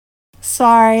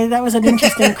Sorry, that was an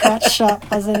interesting crotch shot,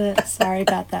 wasn't it? Sorry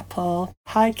about that, Paul.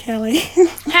 Hi, Kelly.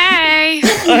 Hey.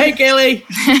 Oh, hey, Kelly.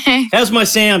 How's my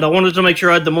sound? I wanted to make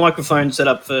sure I had the microphone set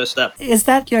up first up. Is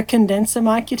that your condenser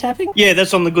mic you're tapping? Yeah,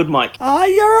 that's on the good mic. Oh,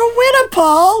 you're a winner,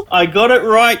 Paul. I got it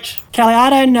right. Kelly, I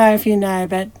don't know if you know,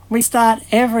 but we start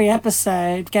every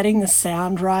episode getting the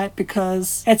sound right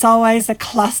because it's always a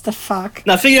clusterfuck.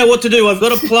 Now, figure out what to do. I've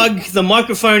got to plug the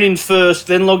microphone in first,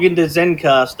 then log into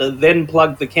Zencaster, then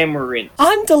plug the camera in.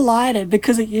 I'm delighted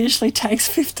because it usually takes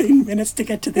 15 minutes to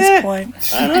get to this point.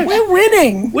 I know. We're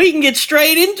winning. We can get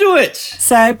straight into it.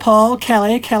 So, Paul,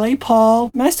 Kelly,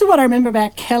 Paul. Most of what I remember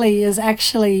about Kelly is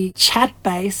actually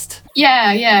chat-based.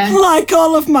 Yeah. Like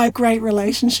all of my great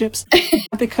relationships.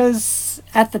 Because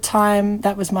at the time,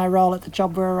 that was my role at the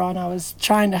job we were on. I was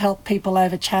trying to help people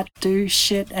over chat do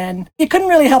shit, and you couldn't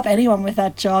really help anyone with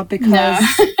that job because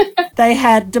they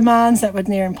had demands that were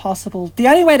near impossible. The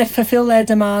only way to fulfill their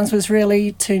demands was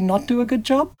really to not do a good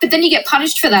job. But then you get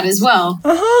punished for that as well.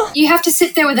 You have to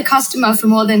sit there with a customer for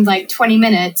more than 20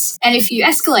 minutes. And if you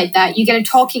escalate that, you get a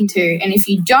talking to. And if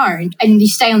you don't, and you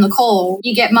stay on the call,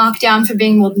 you get marked down for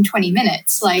being more than 20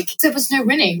 minutes. There was no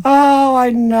winning. Oh, I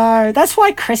know. That's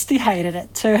why Christy hated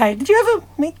it too. Hey, did you ever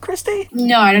meet Christy?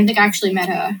 No, I don't think I actually met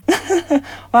her.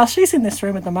 Well, she's in this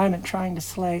room at the moment trying to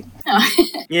sleep.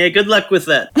 Yeah, good luck with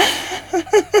that.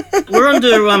 We're on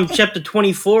to chapter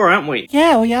 24, aren't we?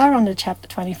 Yeah, we are on to chapter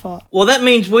 24. Well, that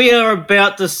means we are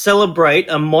about to celebrate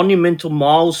a monumental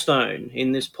milestone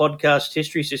in this podcast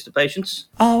history, Sister Patience.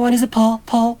 Oh, what is it, Paul?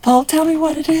 Paul, tell me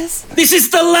what it is. This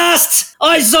is the last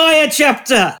Isaiah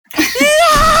chapter! Yay!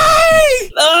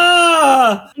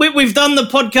 We've done the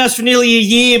podcast for nearly a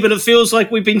year, but it feels like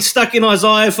we've been stuck in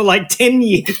Isaiah for 10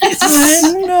 years.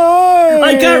 I know.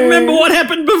 I can't remember what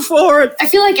happened before it. I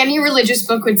feel like any religious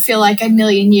book would feel like a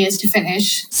million years to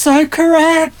finish. So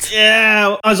correct.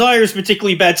 Yeah, Isaiah is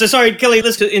particularly bad. So sorry, Kelly,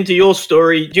 let's get into your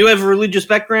story. Do you have a religious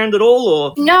background at all,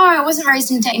 or? No, I wasn't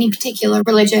raised into any particular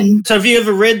religion. So have you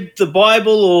ever read the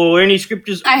Bible or any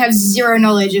scriptures? I have zero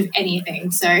knowledge of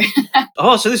anything, so...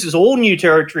 Oh, so this is all new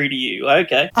territory to you.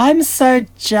 Okay. I'm so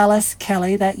jealous,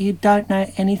 Kelly, that you don't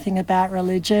know anything about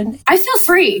religion. I feel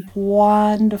free.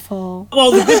 Wonderful.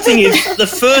 Well, the good thing is the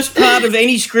first part of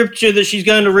any scripture that she's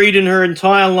going to read in her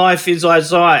entire life is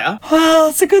Isaiah. Well,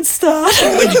 it's a good start.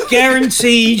 Which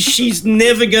guarantees she's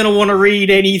never going to want to read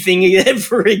anything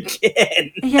ever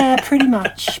again. Yeah, pretty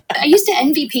much. I used to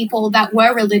envy people that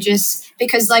were religious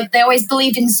because they always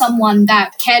believed in someone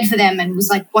that cared for them and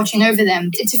was watching over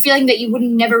them. It's a feeling that you would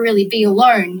never really be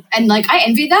alone. And I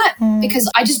envy that because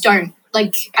I just don't. I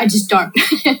just don't.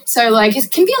 So,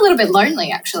 it can be a little bit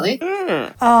lonely, actually.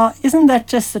 Oh, isn't that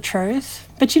just the truth?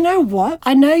 But you know what?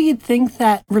 I know you'd think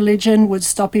that religion would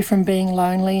stop you from being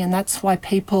lonely and that's why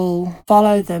people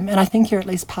follow them. And I think you're at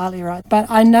least partly right. But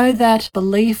I know that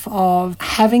belief of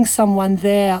having someone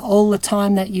there all the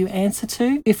time that you answer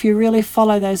to, if you really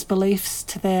follow those beliefs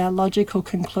to their logical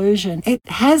conclusion, it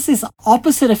has this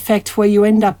opposite effect where you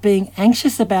end up being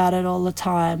anxious about it all the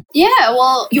time. Yeah,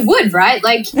 well, you would, right?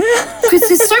 Because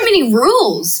there's so many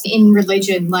rules in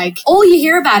religion. All you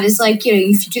hear about is if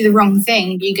you do the wrong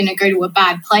thing, you're going to go to a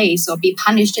bad place or be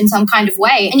punished in some kind of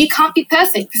way. And you can't be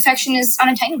perfect. Perfection is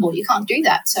unattainable. You can't do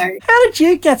that. So how did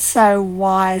you get so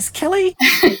wise, Kelly?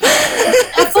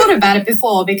 I've thought about it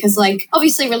before because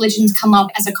obviously religion's come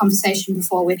up as a conversation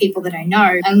before with people that I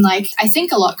know. And I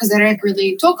think a lot because I don't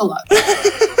really talk a lot.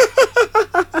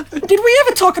 Did we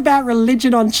ever talk about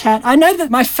religion on chat? I know that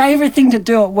my favourite thing to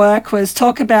do at work was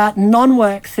talk about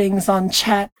non-work things on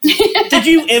chat. Did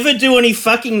you ever do any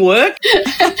fucking work?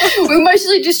 We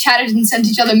mostly just chatted and sent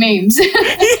each other memes.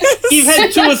 You've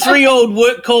had 2 or 3 old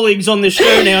work colleagues on the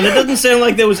show now, and it doesn't sound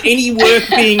like there was any work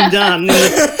being done.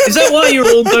 Is that why you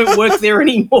all don't work there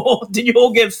anymore? Did you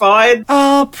all get fired?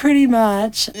 Oh, pretty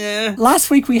much. Yeah. Last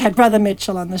week we had Brother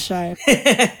Mitchell on the show.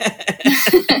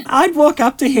 I'd walk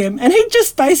up to him and he'd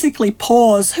just basically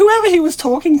pause whoever he was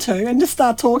talking to and just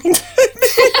start talking to me.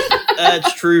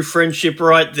 That's true friendship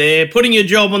right there. Putting your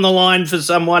job on the line for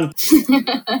someone.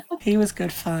 He was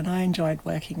good fun. I enjoyed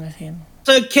working with him.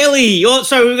 So, Kelly,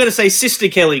 so we've got to say Sister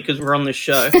Kelly because we're on this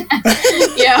show.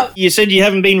 Yeah. You said you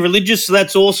haven't been religious, so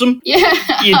that's awesome. Yeah.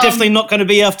 You're definitely not going to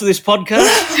be after this podcast.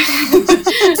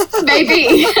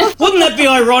 Maybe. Wouldn't that be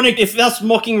ironic if us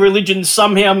mocking religion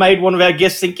somehow made one of our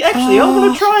guests think, actually, I'm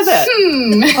going to try that?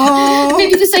 Oh.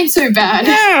 Maybe this ain't so bad.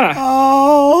 Yeah.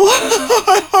 Oh,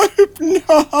 I hope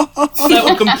not. That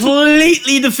would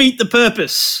completely defeat the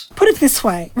purpose. Put it this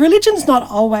way, religion's not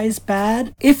always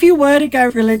bad. If you were to go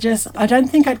religious, I don't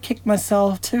think I'd kick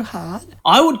myself too hard.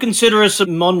 I would consider us a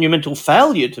monumental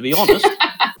failure, to be honest.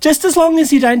 Just as long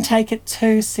as you don't take it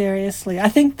too seriously. I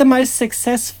think the most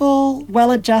successful,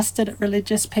 well-adjusted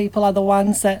religious people are the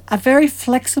ones that are very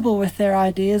flexible with their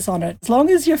ideas on it. As long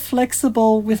as you're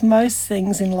flexible with most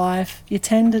things in life, you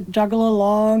tend to juggle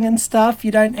along and stuff.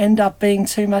 You don't end up being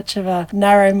too much of a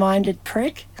narrow-minded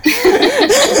prick.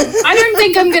 I don't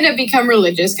think I'm going to become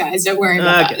religious, guys. Don't worry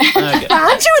about that. Okay.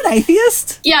 Aren't you an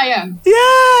atheist? Yeah, I am.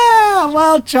 Yeah,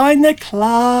 well, join the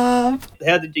club.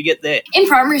 How did you get there? In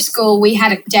primary school, we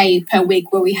had a day per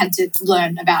week where we had to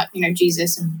learn about,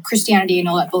 Jesus and Christianity and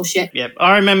all that bullshit. Yep,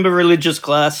 I remember religious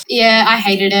class. Yeah, I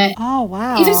hated it. Oh,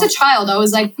 wow. Even as a child, I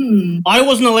was like, I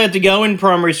wasn't allowed to go in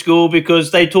primary school because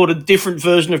they taught a different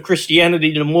version of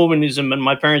Christianity to Mormonism, and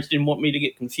my parents didn't want me to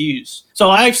get confused.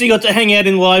 So I actually got to hang out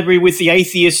in the library with the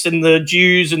atheists and the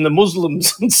Jews and the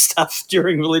Muslims and stuff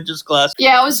during religious class.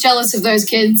 Yeah, I was jealous of those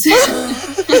kids.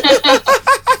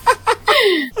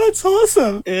 That's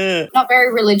awesome. Yeah. Not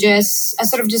very religious. I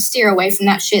sort of just steer away from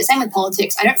that shit. Same with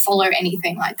politics. I don't follow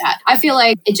anything like that. I feel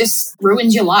like it just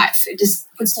ruins your life. It just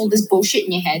puts all this bullshit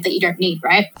in your head that you don't need,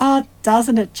 right? Oh,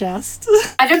 doesn't it just?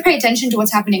 I don't pay attention to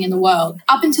what's happening in the world.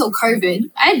 Up until COVID,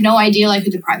 I had no idea like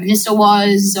who the Prime Minister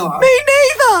was or... Me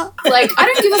neither. Like, I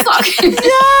don't give a fuck.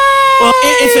 Well,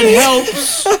 if it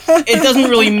helps, it doesn't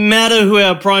really matter who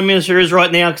our Prime Minister is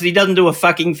right now because he doesn't do a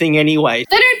fucking thing anyway.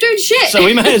 They don't do shit. So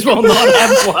we may as well not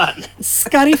have one.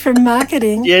 Scotty from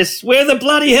marketing. Yes, where the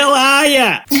bloody hell are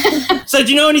ya? So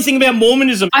do you know anything about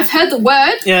Mormonism? I've heard the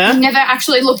word. Yeah? I've never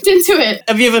actually looked into it.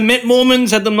 Have you ever met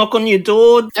Mormons, had them knock on your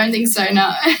door? Don't think so,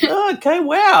 no. Okay,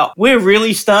 wow. We're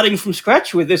really starting from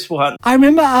scratch with this one. I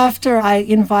remember after I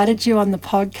invited you on the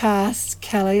podcast,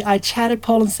 Kelly, I chatted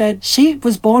Paul and said she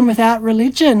was born without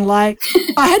religion. Like,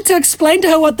 I had to explain to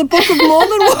her what the Book of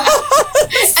Mormon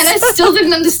was. And I still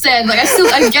didn't understand. Like, I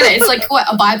don't get it. It's like, what,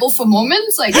 a Bible for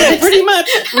Mormons? Like, Yeah, pretty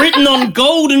much. Written on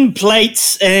golden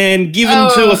plates and given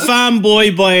to a farm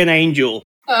boy by an angel.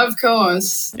 Of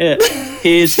course. Yeah.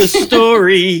 Here's the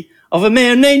story of a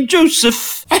man named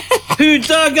Joseph who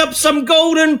dug up some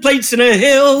golden plates in a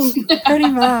hill. Pretty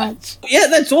much. Yeah,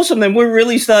 that's awesome. Then we're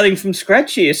really starting from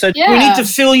scratch here. So we Yeah. need to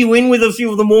fill you in with a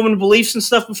few of the Mormon beliefs and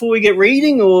stuff before we get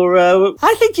reading, or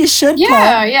I think you should,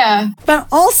 Yeah, Paul. yeah. But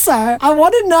also, I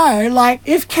want to know, like,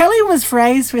 if Kelly was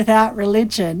raised without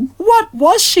religion, what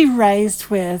was she raised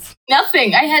with?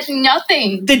 Nothing. I had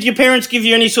nothing. did your parents give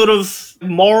you any sort of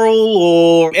moral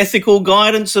or ethical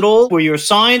guidance at all? Were you a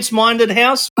science-minded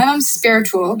house? My mum's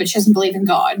spiritual, but she doesn't believe in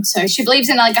God. So she believes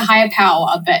in like a higher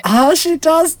power, but Oh, she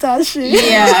does she?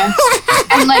 yeah.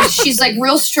 And like she's like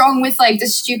real strong with like the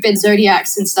stupid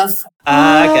zodiacs and stuff.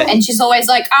 Okay. And she's always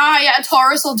like, yeah,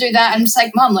 Taurus will do that. And I'm just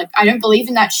like, Mum, like, I don't believe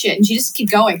in that shit. And she just keep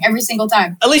going every single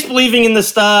time. At least believing in the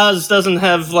stars doesn't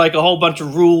have like a whole bunch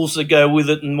of rules that go with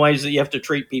it and ways that you have to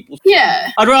treat people.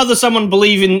 Yeah, I'd rather someone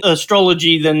believe in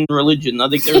astrology than religion. I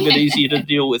think they're a bit easier to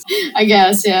deal with. I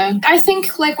guess, yeah. I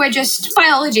think like we're just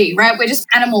biology, right? We're just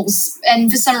animals.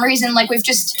 And for some reason, like we've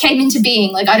just came into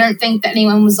being. Like I don't think that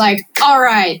anyone was like, all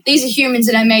right, these are humans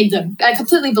and I made them. I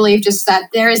completely believe just that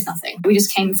there is nothing. We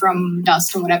just came from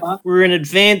dust and whatever. We're an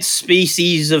advanced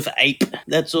species of ape.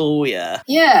 That's all we are.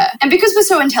 Yeah. And because we're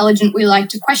so intelligent, we like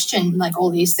to question like all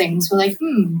these things. We're like,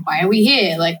 why are we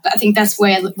here? Like, I think that's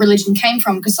where religion came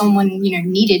from because someone,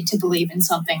 needed to believe in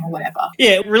something or whatever.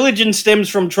 Yeah, religion stems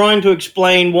from trying to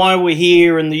explain why we're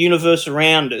here and the universe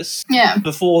around us. Yeah.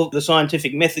 Before the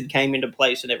scientific method came into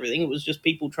place and everything, it was just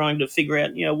people trying to figure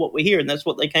out, what we're here, and that's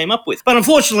what they came up with. But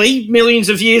unfortunately, millions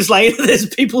of years later, there's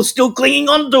people still clinging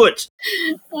on to it.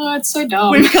 Oh, it's so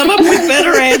dumb. We've come up with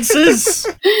better answers.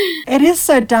 It is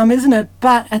so dumb, isn't it?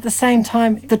 But at the same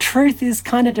time, the truth is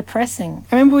kind of depressing.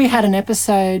 I remember we had an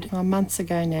episode months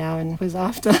ago now, and it was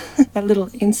after that little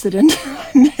incident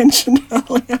I mentioned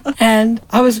earlier. And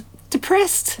I was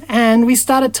depressed, and we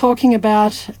started talking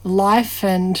about life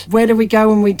and where do we go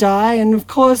when we die. And of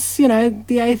course,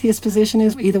 the atheist position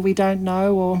is either we don't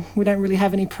know or we don't really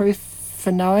have any proof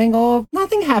for knowing, or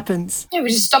nothing happens. Yeah, we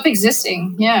just stop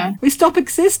existing. Yeah. We stop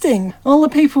existing. All the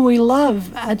people we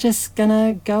love are just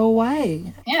gonna go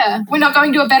away. Yeah. We're not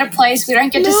going to a better place. We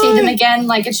don't get to see them again.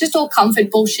 Like, it's just all comfort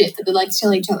bullshit that they like to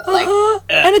tell each other. Like,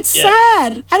 and it's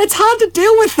sad. And it's hard to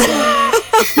deal with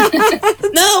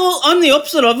that. No, well, I'm the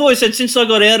opposite. I've always said since I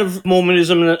got out of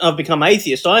Mormonism and I've become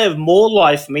atheist, I have more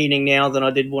life meaning now than I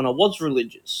did when I was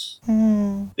religious.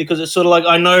 Because it's sort of like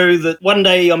I know that one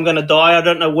day I'm going to die. I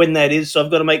don't know when that is. is, so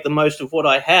I've got to make the most of what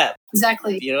I have.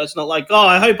 Exactly. You know, it's not like,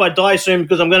 I hope I die soon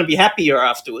because I'm going to be happier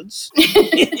afterwards.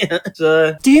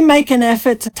 So, do you make an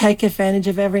effort to take advantage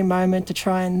of every moment to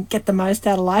try and get the most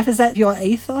out of life? Is that your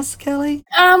ethos, Kelly?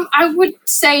 I would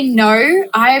say no.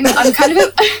 I'm kind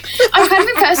of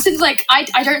a person, like,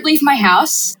 I don't leave my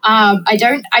house. I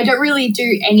don't really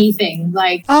do anything.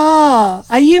 Like,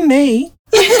 are you me?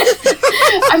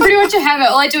 I'm pretty much a hermit.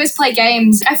 All I do is play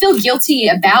games. I feel guilty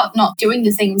about not doing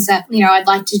the things that, I'd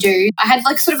like to do. I had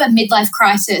like sort of a midlife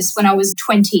crisis when I was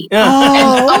 20.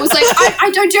 yeah. And I was like,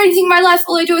 I don't do anything in my life.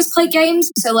 All I do is play games.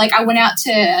 So like I went out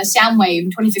to Soundwave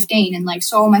in 2015 and like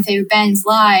saw all my favorite bands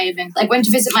live and like went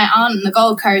to visit my aunt on the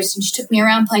Gold Coast and she took me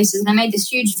around places and I made this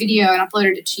huge video and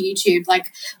uploaded it to YouTube. Like,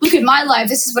 look at my life.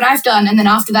 This is what I've done. And then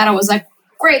after that I was like,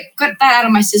 great, got that out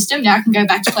of my system. Now I can go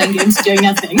back to playing games and doing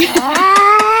nothing.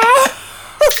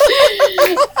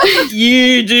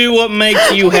 You do what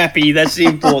makes you happy. That's the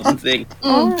important thing.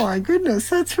 Oh my goodness,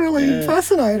 that's really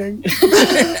fascinating.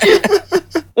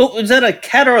 Well, is that a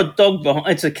cat or a dog behind?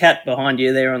 It's a cat behind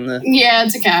you there on the... Yeah,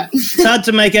 it's a cat. It's hard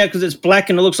to make out because it's black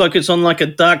and it looks like it's on like a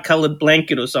dark coloured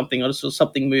blanket or something. I just saw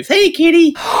something move. Hey,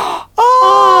 kitty!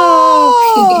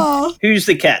 Oh! Who's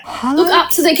the cat? Look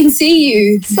up so they can see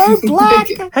you. So black.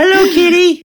 Hello,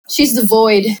 kitty! She's the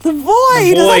Void. The Void.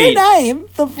 Is that Void. her name?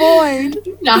 The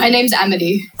Void. No, her name's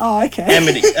Amity. Oh, okay.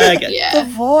 Amity. Okay. The Yeah.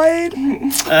 Void.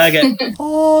 Okay.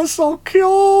 Oh, so cute.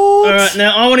 All right,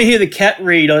 now I want to hear the cat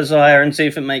read Isaiah and see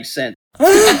if it makes sense.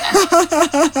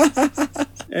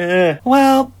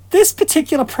 Well, this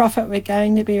particular prophet we're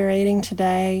going to be reading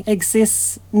today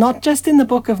exists not just in the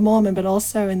Book of Mormon, but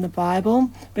also in the Bible,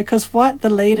 because what the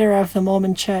leader of the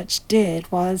Mormon church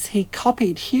did was he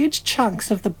copied huge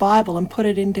chunks of the Bible and put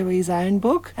it into his own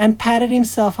book and patted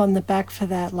himself on the back for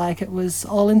that, like it was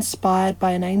all inspired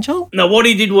by an angel. Now, what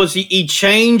he did was he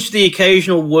changed the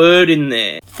occasional word in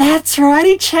there That's right,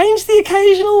 he changed the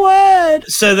occasional word.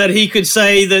 so that he could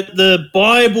say that the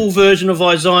Bible version of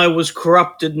Isaiah was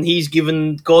corrupted and he's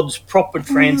given God's proper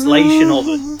translation of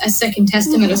it. A Second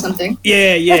Testament or something.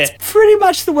 Yeah. That's pretty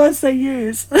much the words they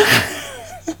use.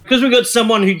 Because we've got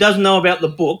someone who doesn't know about the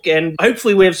book, and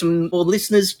hopefully we have some more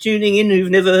listeners tuning in who've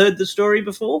never heard the story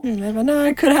before. You never know,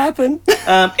 it could happen.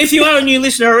 If you are a new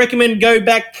listener, I recommend go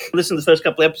back, listen to the first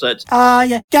couple of episodes.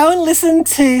 Yeah. Go and listen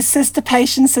to Sister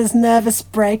Patience's nervous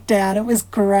breakdown. It was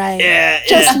great.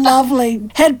 Just lovely.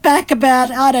 Head back about,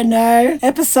 I don't know,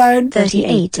 episode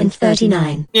 38 and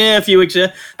 39. Yeah, a few weeks ago.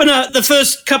 But no, the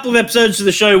first couple of episodes of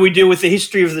the show we deal with the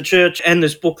history of the church and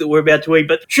this book that we're about to read.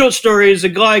 But short story is a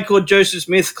guy called Joseph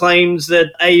Smith claims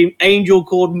that an angel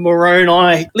called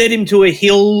Moroni led him to a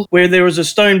hill where there was a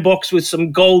stone box with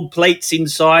some gold plates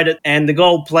inside it, and the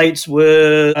gold plates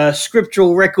were a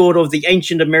scriptural record of the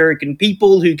ancient American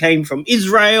people who came from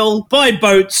Israel by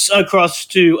boats across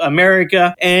to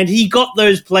America, and he got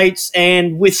those plates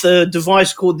and with a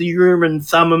device called the Urim and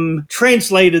Thummim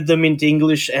translated them into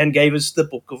English and gave us the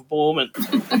Book of Mormon.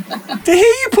 To hear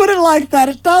you put it like that,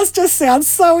 it does just sound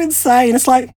so insane. It's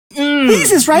like,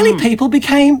 these Israeli people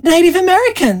became Native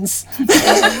Americans.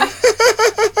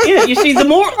 Yeah, you see, the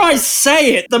more I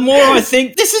say it, the more I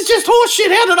think, this is just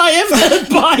horseshit. How did I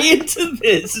ever buy into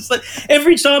this? It's like,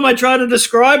 every time I try to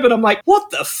describe it, I'm like, what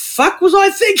the fuck was I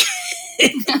thinking?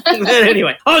 But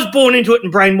anyway, I was born into it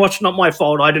and brainwashed, not my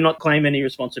fault. I do not claim any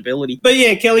responsibility. But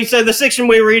yeah, Kelly, so the section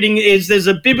we're reading is there's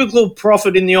a biblical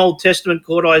prophet in the Old Testament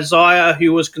called Isaiah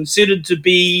who was considered to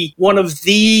be one of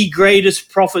the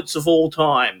greatest prophets of all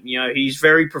time. You know, he's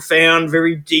very profound,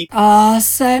 very deep. Oh,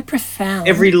 so profound.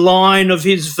 Every line of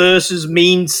his verses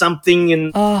means something,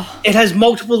 and it has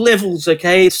multiple levels,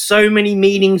 okay? So many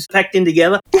meanings packed in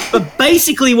together. But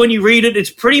basically, when you read it,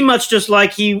 it's pretty much just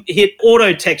like he hit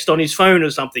auto text on his phone or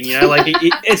something, you know? Like,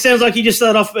 it sounds like he just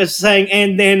started off as saying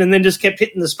and then just kept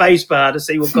hitting the space bar to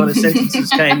see what kind of sentences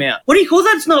came out. What do you call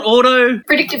that? It's not auto.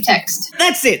 Predictive text.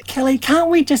 That's it. Kelly, can't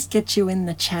we just get you in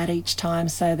the chat each time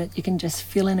so that you can just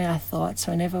fill in our thoughts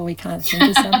whenever we can't think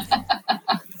of something?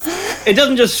 It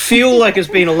doesn't just feel like it's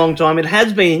been a long time. It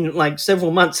has been like several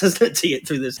months, hasn't it, to get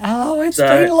through this? Oh, it's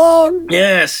been long.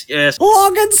 Yes.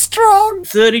 Long and strong.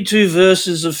 32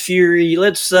 verses of fury.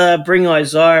 Let's bring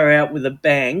Isaiah out with a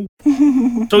bang.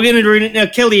 So we're going to read it now.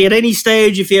 Kelly, at any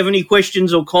stage, if you have any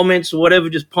questions or comments or whatever,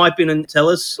 just pipe in and tell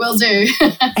us. Will do.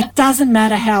 It doesn't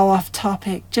matter how off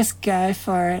topic. Just go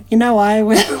for it. You know I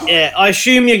will. Yeah, I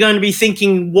assume you're going to be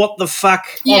thinking, what the fuck,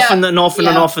 Yeah. often and often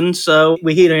and Yeah. often. So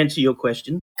we're here to answer your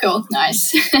question. Cool.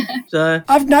 Nice. So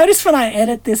I've noticed when I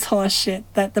edit this horse shit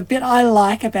that the bit I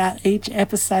like about each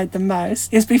episode the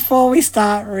most is before we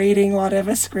start reading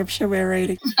whatever scripture we're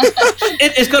reading.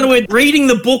 it's kind of weird. Reading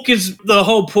the book is the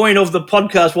whole point of the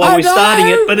podcast while I we're starting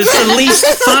know. it, but it's the least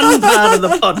fun part of the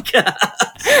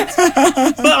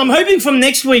podcast. But I'm hoping from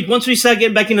next week, once we start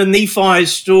getting back into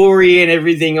Nephi's story and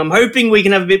everything, I'm hoping we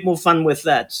can have a bit more fun with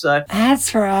that. So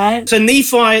That's right.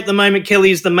 Nephi at the moment,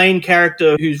 Kelly, is the main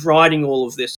character who's writing all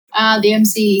of this. The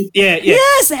MC. Yeah.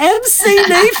 Yes, MC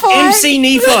Nephi. MC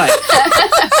Nephi.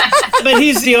 But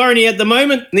here's the irony. At the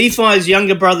moment, Nephi's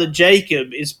younger brother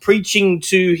Jacob is preaching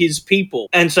to his people.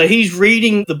 And so he's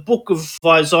reading the book of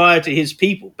Isaiah to his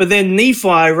people. But then Nephi,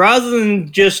 rather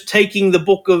than just taking the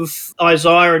book of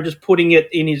Isaiah and just putting it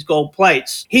in his gold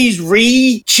plates, he's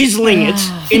re-chiseling it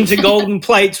into golden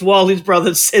plates while his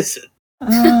brother says it.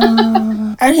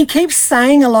 And he keeps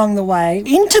saying along the way,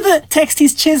 into the text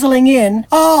he's chiseling in,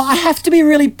 oh, I have to be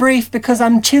really brief because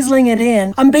I'm chiseling it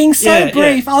in. I'm being so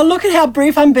brief. Oh, look at how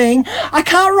brief I'm being. I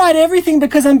can't write everything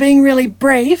because I'm being really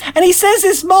brief. And he says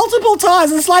this multiple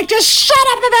times. It's like, just shut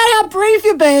up about how brief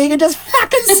you're being and just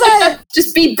fucking say it.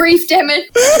 Just be brief, damn it.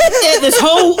 Yeah, there's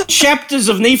whole chapters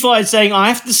of Nephi saying, I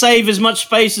have to save as much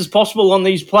space as possible on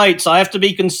these plates. I have to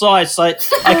be concise. I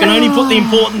can only put the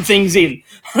important things in.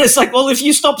 And it's like, well, if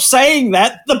you stop saying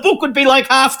that, the book would be like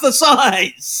half the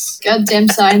size. Goddamn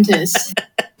scientists.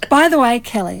 By the way,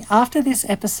 Kelly, after this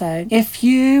episode, if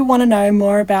you want to know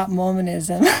more about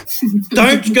Mormonism,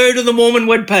 Don't go to the Mormon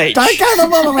webpage. don't go to the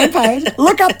Mormon webpage.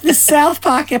 Look up this South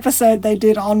Park episode they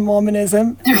did on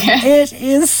Mormonism. Okay. It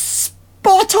is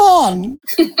spot on.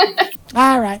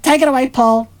 All right, take it away,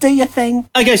 Paul. Do your thing.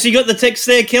 Okay, so you got the text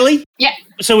there, Kelly? Yeah.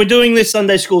 So we're doing this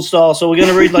Sunday school style, so we're going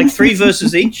to read like 3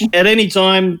 verses each. At any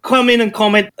time, come in and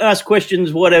comment, ask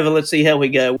questions, whatever. Let's see how we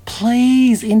go.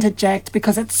 Please interject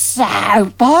because it's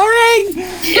so boring.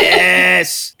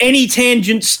 Yes! Any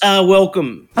tangents are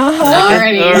welcome.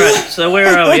 Alrighty. All right, so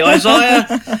where are we?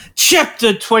 Isaiah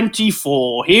chapter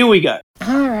 24. Here we go.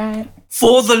 All right.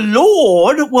 For the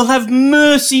Lord will have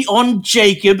mercy on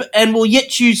Jacob and will yet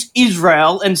choose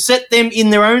Israel and set them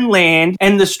in their own land,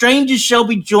 and the strangers shall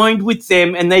be joined with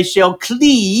them, and they shall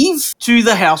cleave to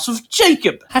the house of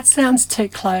Jacob. That sounds too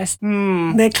close.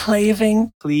 They're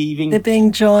cleaving. Cleaving. They're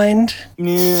being joined.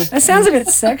 Yeah. That sounds a bit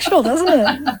sexual, doesn't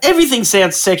it? Everything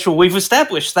sounds sexual. We've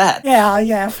established that.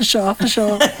 Yeah, for sure.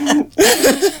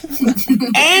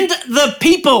 And the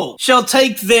people shall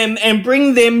take them and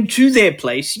bring them to their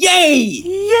place. Yay!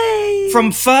 Yay!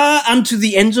 From far unto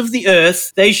the ends of the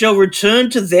earth, they shall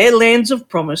return to their lands of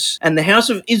promise, and the house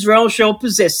of Israel shall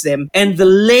possess them. And the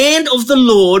land of the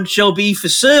Lord shall be for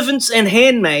servants and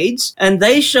handmaids, and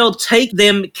they shall take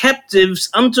them captives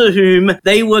unto whom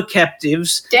they were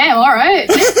captives. Damn, alright.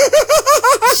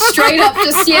 Straight up,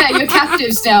 just, you're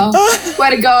captives now.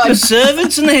 Swear to God. The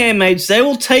servants and the handmaids, they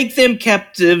will take them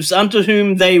captives unto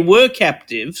whom they were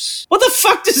captives. What the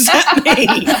fuck does that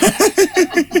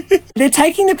mean? They're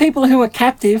taking the people who are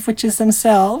captive, which is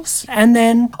themselves, and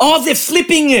then Oh, they're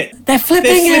flipping it. they're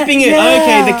flipping it. Yeah. Yeah.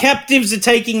 Okay, the captives are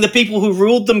taking the people who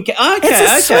ruled them. Okay.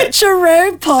 It's a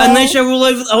switcheroo, Paul. And they shall rule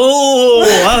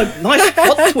over. Nice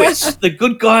plot twist. The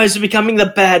good guys are becoming the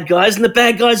bad guys, and the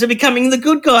bad guys are becoming the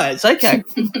good guys. Okay.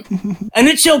 And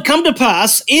it shall come to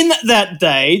pass in that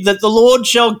day that the Lord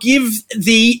shall give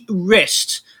thee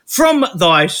rest from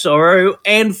thy sorrow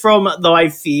and from thy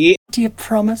fear Do you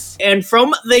promise? and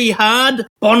from the hard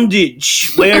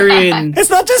bondage wherein. It's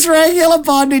not just regular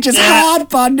bondage, it's hard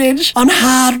bondage on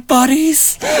hard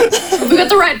bodies. We got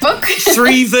the right book.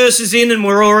 3 verses in and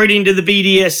we're already into the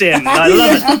BDSM. I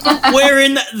love it.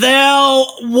 Wherein thou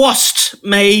wast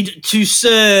made to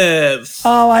serve.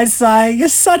 Oh, Isaiah, you're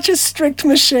such a strict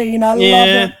machine. I love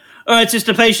it. All right,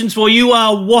 Sister Patience, well, you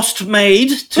are wast made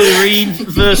to read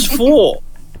verse 4.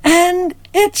 And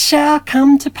it shall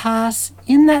come to pass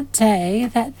in that day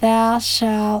that thou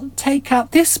shalt take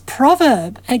up this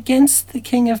proverb against the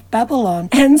king of Babylon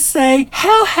and say,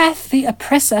 how hath the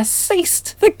oppressor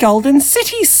ceased? The golden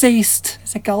city ceased.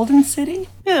 Is a golden city?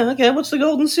 Yeah, okay, what's the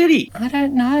Golden City? I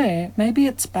don't know. Maybe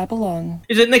it's Babylon.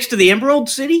 Is it next to the Emerald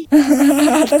City?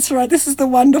 That's right. This is the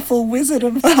wonderful wizard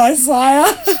of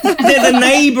Isaiah. They're the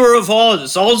neighbour of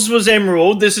Oz. Oz was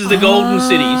Emerald, this is the Golden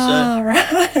City. So, All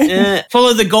right. yeah.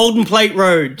 Follow the Golden Plate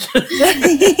Road.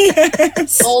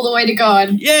 All the way to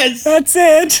God. Yes. That's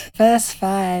it. Verse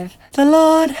 5. The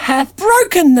Lord hath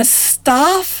broken the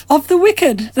staff of the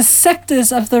wicked, the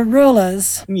scepters of the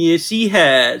rulers. Yes, he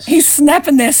has. He's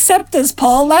snapping their scepters,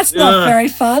 Paul. That's not very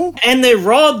fun. And their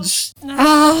rods.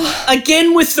 Oh,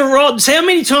 Again with the rods. How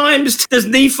many times does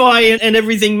Nephi and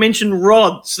everything mention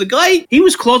rods? The guy, he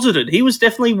was closeted. He was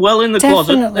definitely well in the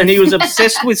closet. Definitely. And he was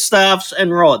obsessed with staffs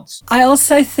and rods. I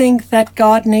also think that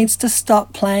God needs to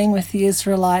stop playing with the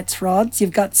Israelites' rods.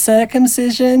 You've got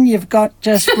circumcision, you've got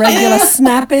just regular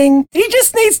snapping. He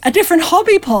just needs a different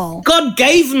hobby, Paul. God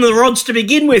gave them the rods to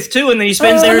begin with too, and then he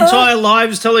spends their entire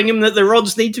lives telling him that the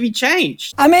rods need to be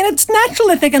changed. I mean, it's natural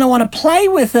that they're going to want to play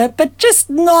with it, but just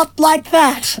not like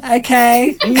that,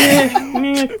 okay?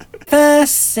 Verse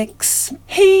 6.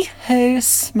 He who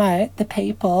smote the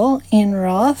people in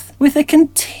wrath with a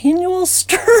continual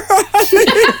stroke.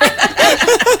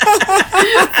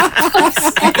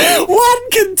 One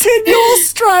continual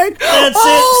stroke. That's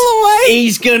all it. the way.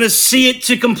 He's going to see it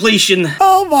to completion.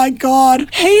 Oh my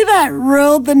God. He that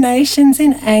ruled the nations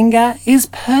in anger is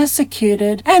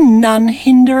persecuted, and none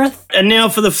hindereth. And now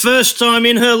for the first time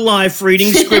in her life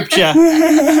reading scripture,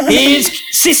 here's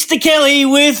Sister Kelly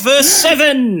with verse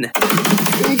 7.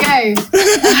 Here we go.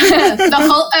 The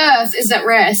whole earth is at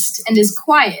rest and is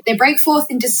quiet. They break forth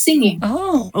into singing.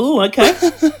 Oh, okay.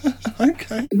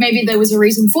 Okay. Maybe there was a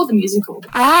reason for the musical.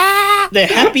 Ah! They're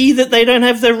happy that they don't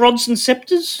have their rods and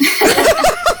scepters.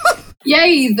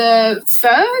 Yea, the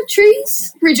fir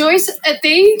trees rejoice at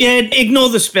thee. Yeah, ignore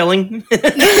the spelling. Damn,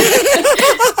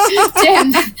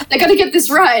 they got to get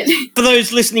this right. For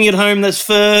those listening at home, that's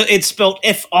fir. It's spelled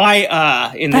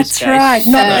F-I-R in That's this case. right,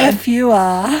 not Uh,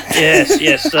 F-U-R.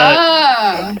 Yes.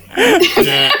 Ah.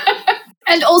 Nah.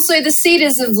 And also the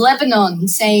cedars of Lebanon,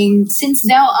 saying, Since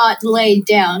thou art laid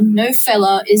down, no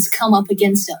fella is come up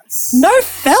against us. No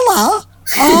fella?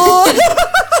 Oh.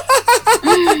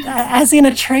 As in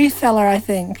a tree fella, I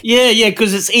think. Yeah,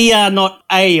 because it's E-R, not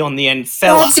A on the end.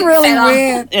 Fella. That's really Fella.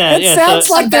 weird. Yeah, it yeah, sounds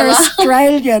so- like they're Fella.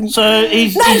 Australian. So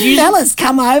he's No using... fellas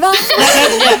come over.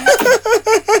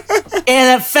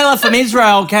 Yeah, that fella from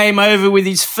Israel came over with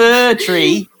his fir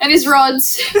tree. And his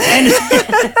rods.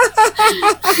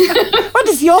 What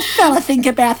does your fella think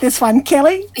about this one,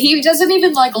 Kelly? He doesn't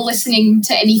even like listening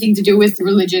to anything to do with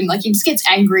religion. Like, he just gets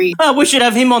angry. Oh, we should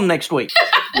have him on next week.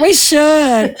 We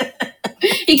should.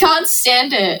 He can't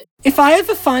stand it. If I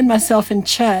ever find myself in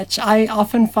church, I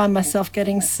often find myself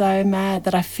getting so mad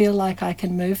that I feel like I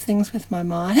can move things with my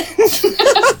mind.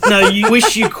 No, you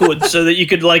wish you could so that you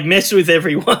could, like, mess with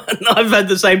everyone. I've had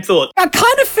the same thought. I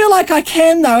kind of feel like I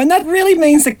can, though, and that really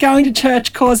means that going to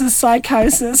church causes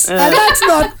psychosis. And that's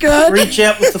not good. Reach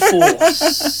out with the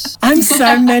force. I'm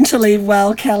so mentally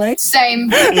well, Kelly. Same.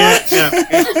 Yeah.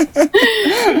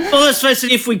 Well, let's face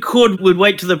it, if we could, we'd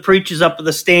wait till the preacher's up at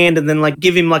the stand and then, like,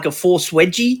 give him, like, a force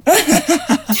wedgie.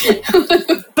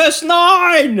 Verse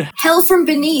 9! Hell from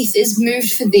beneath is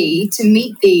moved for thee to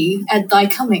meet thee at thy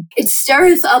coming. It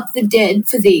stirreth up the dead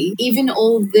for thee, even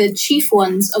all the chief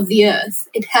ones of the earth.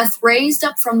 It hath raised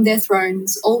up from their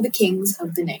thrones all the kings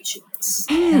of the nations.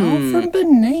 Hell from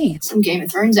beneath. Some Game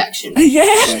of Thrones action.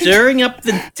 Yeah. Stirring up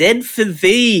the dead for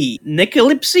thee.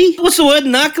 Nicolepsy? What's the word?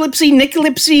 Narcolepsy?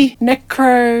 Nicolepsy?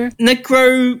 Necro.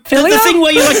 Necro... The Philia? thing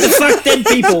where you like to fuck dead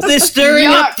people. They're stirring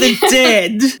up Yuck. the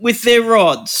dead with their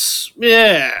rods.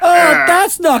 Yeah. Oh,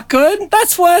 that's not good.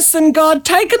 That's worse than God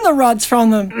taking the rods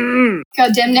from them.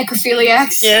 Goddamn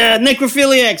necrophiliacs. Yeah,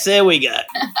 necrophiliacs. There we go.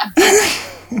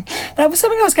 That was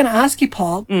something I was going to ask you,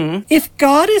 Paul. If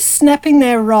God is snapping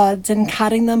their rods and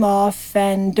cutting them off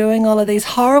and doing all of these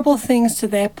horrible things to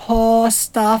their poor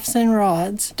staffs and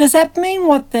rods, does that mean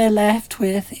what they're left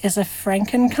with is a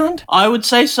frankencunt? I would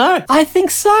say so. I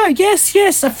think so. Yes,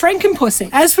 a frankenpussy,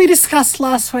 as we discussed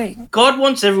last week. God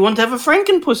wants everyone to have a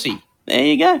frankenpussy. There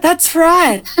you go. That's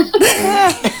right.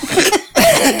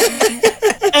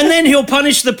 And then he'll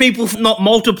punish the people for not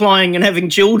multiplying and having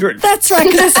children. That's right,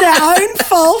 because it's their own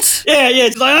fault. Yeah.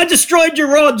 It's like, I destroyed your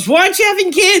rods. Why aren't you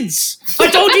having kids? I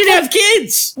told you to have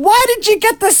kids. Why did you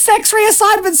get the sex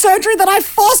reassignment surgery that I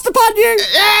forced upon you?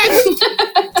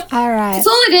 All right. That's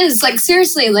all it is. Like,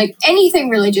 seriously, like anything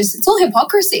religious, it's all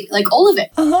hypocrisy. Like, all of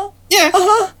it. Yeah.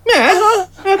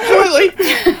 Absolutely.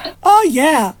 Oh,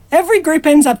 yeah. Every group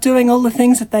ends up doing all the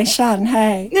things that they shun,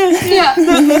 hey? Yeah.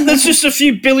 There's just a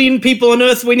few billion people on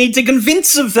Earth we need to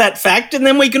convince of that fact, and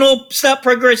then we can all start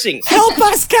progressing. Help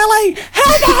us, Kelly!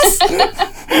 Help us!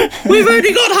 We've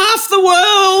only got half the I'm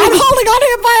world. holding on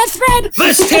here by a thread!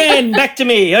 Verse 10, back to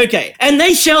me. Okay. And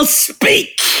they shall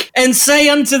speak and say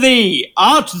unto thee,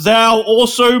 art thou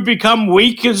also become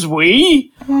weak as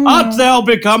we? Art thou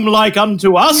become like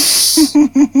unto us?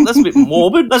 That's a bit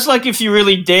morbid. That's like if you're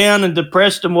really down and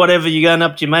depressed and whatever, you're going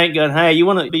up to your mate going, hey, you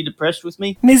want to be depressed with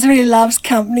me? Misery loves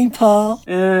company, Paul.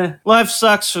 Yeah, life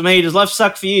sucks for me. Does life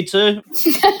suck for you too?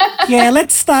 Yeah,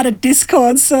 let's start a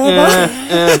Discord server.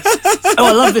 Oh,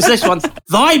 I love this one.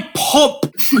 Thy pomp.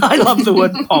 I love the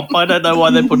word pomp. I don't know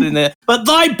why they put it in there. But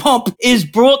thy pomp is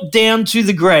brought down to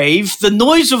the grave. The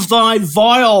noise of thy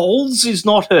viols is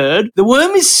not heard. The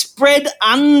worm is spread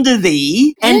under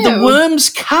thee, and the Ew. worms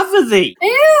cover thee.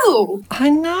 Ew. I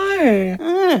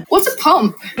know. What's a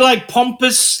pomp? Like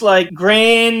pompous, like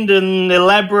grand and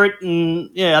elaborate, and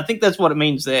yeah, I think that's what it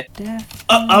means there. Death,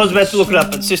 I was about to look it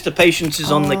up, but Sister Patience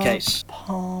is on the case.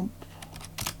 pomp.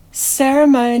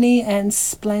 Ceremony and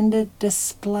splendid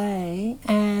display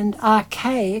and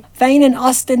archaic, vain and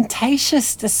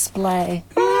ostentatious display.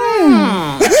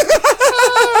 Well,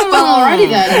 alrighty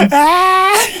then.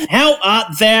 Ah! How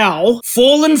art thou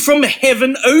fallen from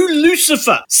heaven, O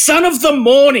Lucifer, son of the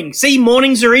morning? See,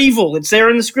 mornings are evil. It's there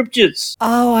in the scriptures.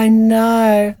 Oh, I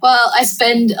know. Well, I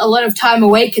spend a lot of time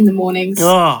awake in the mornings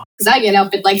Oh, because I get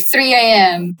up at like 3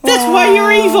 a.m. that's why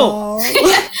you're evil. Oh.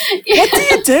 What do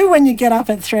you do when you get up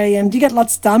at 3 a.m? Do you get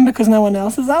lots done because no one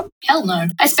else is up? Hell no.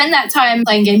 I spend that time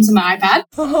playing games on my iPad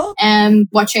Uh-huh. and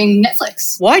watching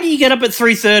Netflix. Why do you get up at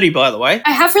 3:30, by the way?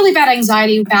 I have really bad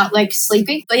anxiety about like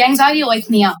sleeping. The anxiety will wake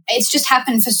me up. It's just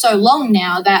happened for so long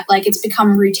now that like it's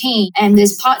become routine. And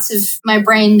there's parts of my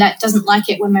brain that doesn't like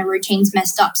it when my routine's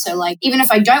messed up. So like even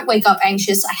if I don't wake up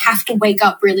anxious, I have to wake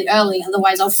up really early.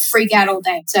 Otherwise I'll freak out all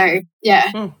day. So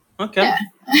yeah. Okay. Yeah.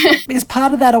 Is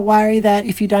part of that a worry that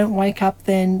if you don't wake up,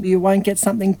 then you won't get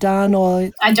something done, or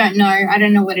I don't know. I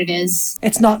don't know what it is.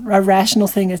 it's not a rational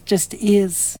thing, it just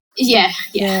is? Yeah.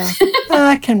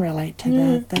 I can relate to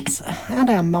that. That's and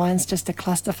our mind's just a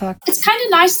clusterfuck. It's kind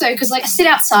of nice though, because like I sit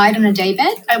outside on a daybed.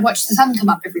 I watch the sun come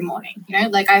up every morning. You know,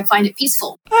 like I find it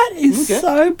peaceful. That is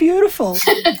so beautiful.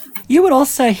 You would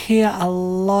also hear a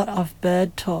lot of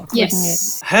bird talk, wouldn't you?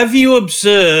 Yes. Have you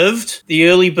observed the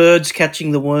early birds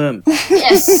catching the worm?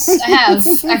 Yes, I have,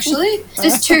 actually.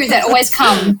 There's two that always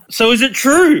come. So is it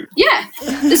true? Yeah.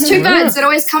 There's two birds that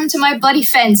always come to my bloody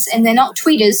fence, and they're not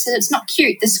tweeters, so it's not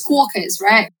cute. They're squawkers,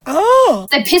 right? Oh,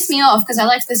 They piss me off because I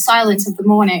like the silence of the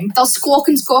morning. They'll squawk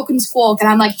and squawk and squawk, and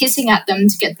I'm like hissing at them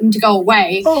to get them to go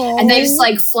away. Oh. And they just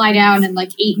like fly down and like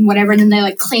eat and whatever, and then they're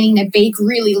like cleaning their beak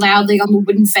really loudly on the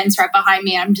wooden fence right behind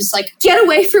me. I'm just like, get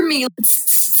away from me.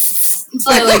 So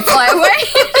they like fly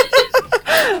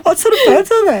away. what sort of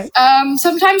birds are they?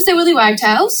 Sometimes they're willy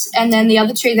wagtails, and then the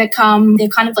other two that come, they're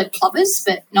kind of like plovers,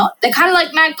 but not. They're kind of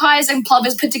like magpies and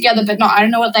plovers put together, but not. I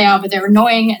don't know what they are, but they're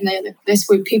annoying and they're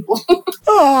sweet people.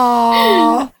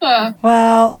 Oh, Uh,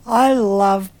 well, I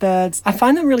love birds. I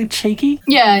find them really cheeky.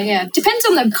 yeah. Depends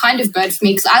on the kind of bird for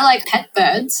me, because I like pet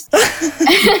birds.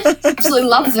 Absolutely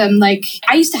love them. Like,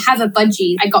 I used to have a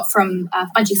budgie I got from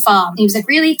Budgie Farm. He was like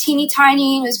really teeny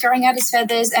tiny, he was growing out his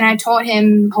feathers, and I taught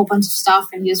him a whole bunch of stuff,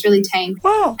 and he was really tame.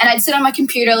 Wow. And I'd sit on my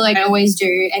computer like I always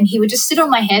do, and he would just sit on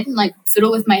my head and like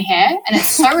fiddle with my hair, and it's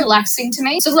so relaxing to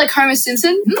me. Sort of like Homer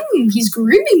Simpson. He's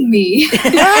grooming me.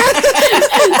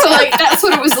 So like that's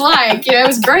what it was like. You know, it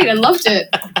was great. I loved it.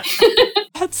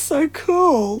 That's so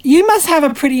cool. You must have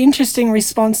a pretty interesting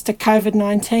response to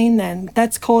COVID-19 then.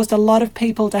 That's caused a lot of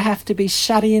people to have to be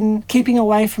shut in, keeping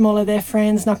away from all of their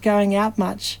friends, not going out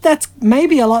much. That's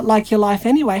maybe a lot like your life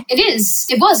anyway. It is.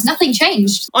 It was. Nothing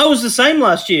changed. I was the same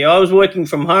last year. I was working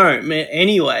from home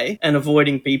anyway and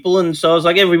avoiding people, and so I was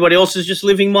like, everybody else is just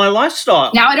living my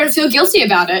lifestyle. Now I don't feel guilty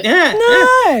about it. Yeah.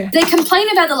 No. They complain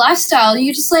about the lifestyle, and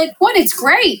you're just like, what? It's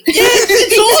great.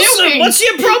 It's awesome. What's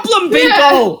your problem,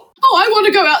 people? Oh, I want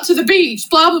to go out to the beach,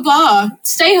 blah, blah, blah.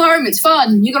 Stay home, it's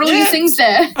fun. You got all your things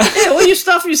there. Yeah, all your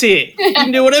stuff is here. You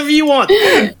can do whatever you want. All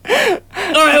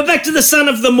right, well, back to the son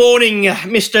of the morning,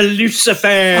 Mr. Lucifer.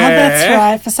 Oh, that's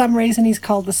right. For some reason, he's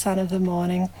called the son of the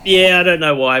morning. Yeah, I don't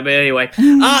know why, but anyway.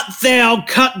 Art thou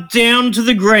cut down to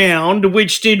the ground,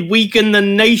 which did weaken the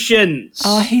nations?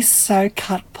 Oh, he's so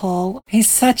cut, Paul.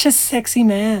 He's such a sexy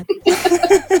man.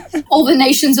 All the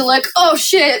nations are like, oh,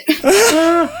 shit.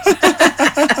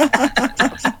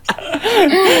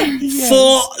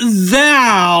 For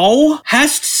thou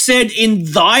hast said in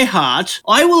thy heart,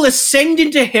 I will ascend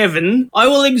into heaven, I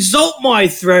will exalt my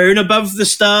throne above the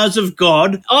stars of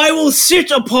God, I will sit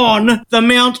upon the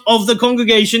mount of the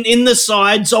congregation in the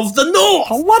sides of the north.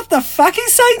 Oh, what the fuck?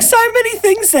 He's saying so many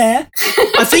things there.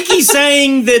 I think he's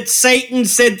saying that Satan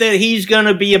said that he's going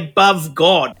to be above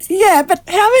God. Yeah, but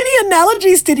how many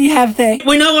analogies did he have there?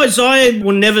 We know Isaiah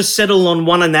will never settle on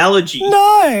one analogy.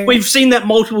 No. We've seen that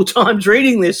multiple times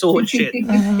reading this sort of shit.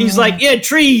 He's like, yeah,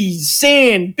 trees,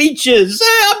 sand, beaches.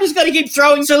 I'm just going to keep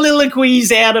throwing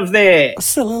soliloquies out of there.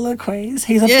 Soliloquies.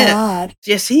 He's a Yeah. bard.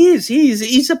 Yes, he is.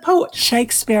 He's a poet.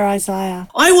 Shakespeare Isaiah.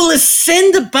 I will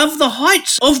ascend above the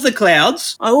heights of the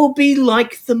clouds. I will be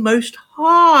like the Most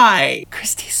High.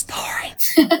 Christy's snoring.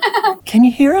 Can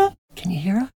you hear her? Can you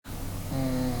hear her?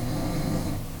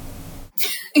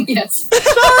 Yes.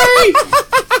 Sorry!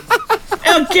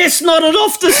 Our guest nodded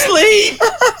off to sleep.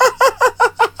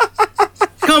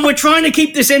 Come on, we're trying to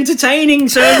keep this entertaining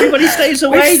so everybody stays We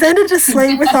awake. sent her to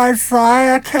sleep with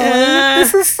Isaiah, Kelly. Yeah.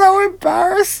 This is so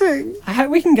embarrassing. I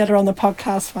hope we can get her on the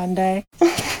podcast one day.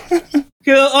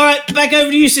 Cool. All right, back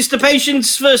over to you, Sister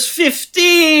Patience, verse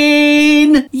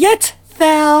 15. Yet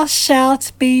thou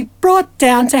shalt be brought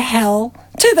down to hell,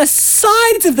 to the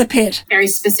sides of the pit. Very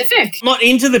specific. Not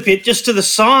into the pit, just to the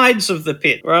sides of the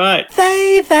pit. Right.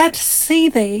 They that see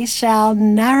thee shall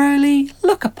narrowly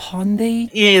look upon thee.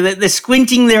 Yeah, they're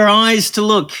squinting their eyes to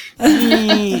look.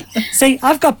 Mm. See,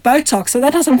 I've got Botox, so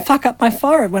that doesn't fuck up my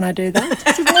forehead when I do that.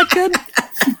 Isn't that good?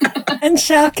 And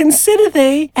shall consider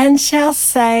thee, and shall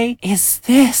say, Is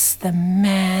this the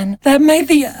man that made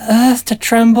the earth to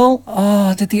tremble?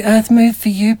 Oh, did the earth move for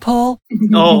you, Paul?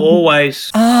 Oh,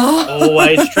 always. Oh,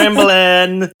 Always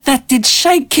trembling. that did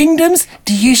shake kingdoms.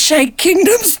 Do you shake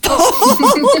kingdoms, Paul?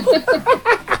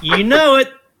 You know it.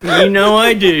 You know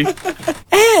I do.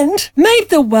 And made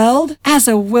the world as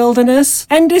a wilderness,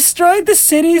 and destroyed the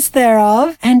cities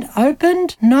thereof, and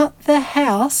opened not the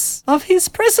house of his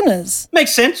prisoners.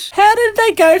 Makes sense. How did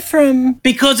they go from...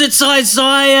 Because it's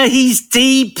Isaiah, he's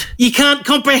deep. You can't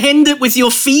comprehend it with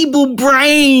your feeble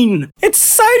brain. It's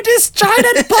so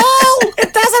disjointed, Paul!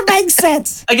 It doesn't make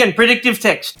sense. Again, predictive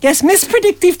text. Yes, Miss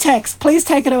Predictive Text, please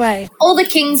take it away. All the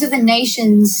kings of the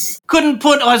nations, Couldn't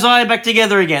put Isaiah back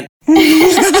together again.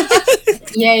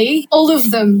 yea, all of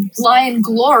them lie in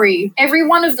glory, every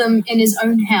one of them in his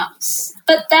own house.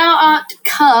 But thou art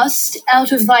cast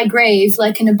out of thy grave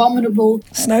like an abominable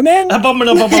Snowman?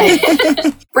 Abominable.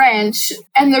 branch,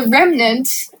 and the remnant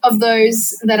of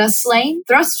those that are slain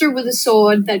thrust through with a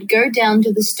sword that go down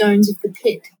to the stones of the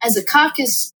pit, as a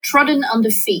carcass trodden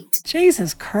under feet.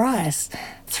 Jesus Christ.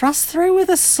 Thrust through with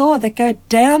a sword that go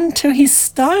down to his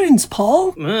stones,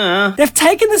 Paul. They've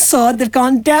taken the sword, they've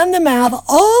gone down the mouth,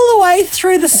 all the way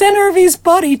through the centre of his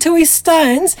body to his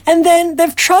stones, and then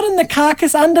they've trodden the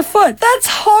carcass underfoot. That's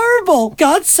horrible.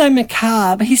 God's so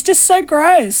macabre. He's just so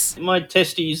gross. My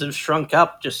testes have shrunk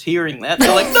up just hearing that.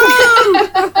 They're like,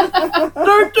 no!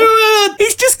 Don't do it! He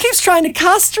just keeps trying to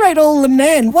castrate all the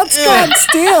men. What's God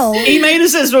still? He made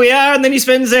us as we are, and then he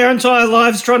spends their entire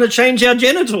lives trying to change our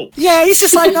genitals. Yeah, he's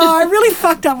just like, oh, I really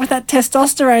fucked up with that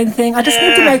testosterone thing. I just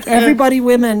need to make everybody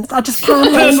women. I just can't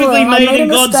handle Perfectly it. I made in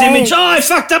a God's mistake. image. Oh, I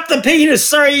fucked up the penis.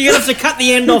 Sorry, you're going to have to cut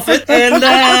the end off it. And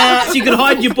so you can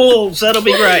hide your balls. That'll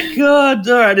be great. God,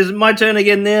 all right. Is it my turn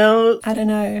again now? I don't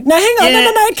know. No, hang on.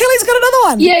 Yeah. No. Kelly's got another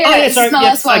one. Yeah, Oh, yeah, it's sorry. the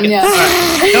last one, okay. yeah. All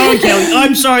right. Go on, Kelly.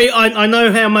 I'm sorry. I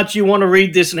know how much you want to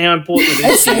read this and how important it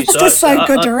is to you. It's just so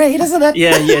good to read, isn't it?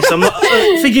 Yeah, yes.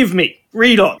 Forgive me.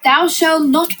 Read on. Thou shalt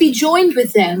not be joined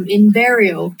with them in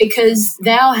burial, because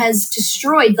thou hast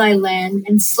destroyed thy land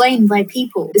and slain thy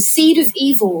people. The seed of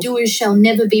evil doers shall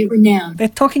never be renowned. They're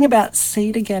talking about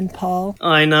seed again, Paul.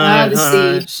 I know. The I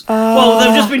know. seed. Well,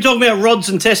 they've just been talking about rods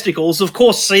and testicles. Of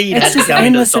course, seed It's has to just go into the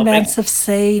endless topic. amounts of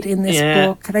seed in this Yeah.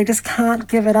 book. They just can't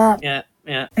give it up. Yeah.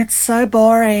 It's so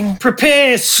boring.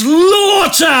 Prepare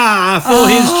slaughter for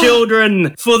his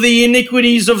children, for the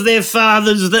iniquities of their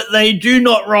fathers, that they do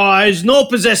not rise, nor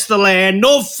possess the land,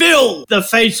 nor fill the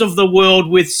face of the world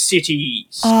with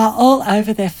cities. All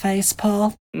over their face,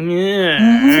 Paul.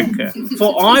 Yeah, okay.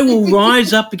 For I will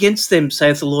rise up against them,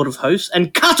 saith the Lord of hosts,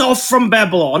 and cut off from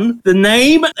Babylon the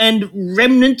name and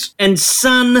remnant and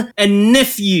son and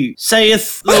nephew,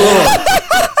 saith the Lord.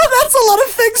 That's a lot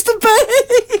of things to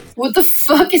be. What the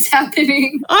fuck is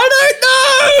happening? I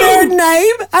Their don't know!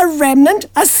 name, a remnant,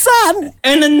 a son.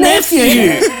 And a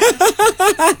nephew.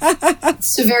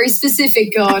 It's a very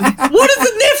specific, God. What did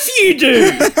the nephew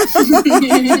do?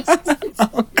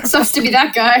 Sucks to be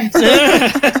that guy.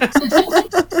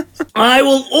 I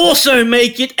will also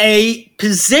make it a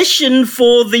possession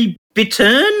for the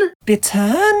Bittern?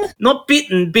 Bittern? Not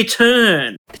bitten,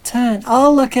 bittern. Bittern.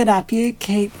 I'll look it up. You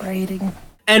keep reading.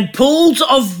 And pools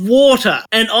of water,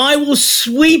 and I will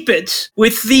sweep it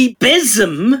with the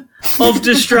besom of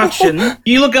destruction.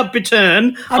 You look up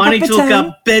bittern, I need to look bittern.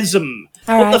 up besom.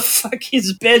 All What right. the fuck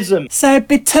is besom? So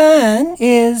bittern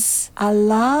is a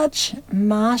large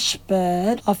marsh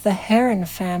bird of the heron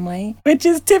family, which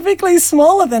is typically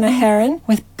smaller than a heron,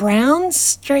 with brown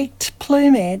streaked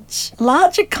plumage.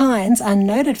 Larger kinds are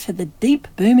noted for the deep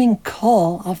booming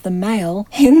call of the male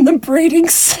in the breeding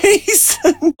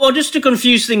season. Well, just to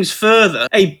confuse things further,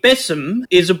 a besom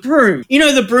is a broom. You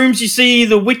know the brooms you see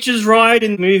the witches ride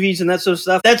in movies and that sort of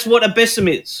stuff? That's what a besom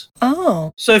is.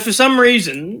 Oh, So for some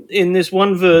reason, in this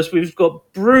one verse, we've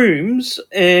got brooms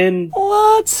and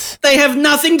what? they have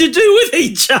nothing to do with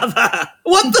each other.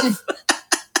 What the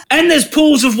And there's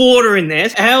pools of water in there.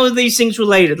 How are these things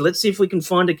related? Let's see if we can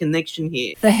find a connection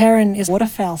here. The heron is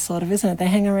waterfowl, sort of, isn't it? They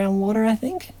hang around water, I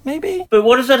think, maybe? But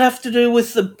what does that have to do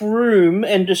with the broom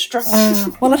and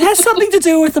destruction? Well, it has something to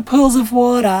do with the pools of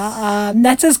water.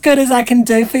 That's as good as I can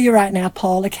do for you right now,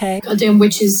 Paul, okay? Goddamn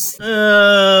witches.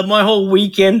 My whole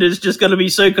weekend is just going to be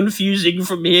so confusing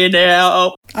from here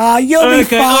now. You'll be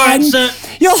Okay, all fine. right, so-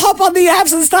 You'll hop on the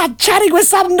apps and start chatting with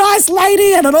some nice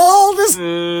lady and it all just...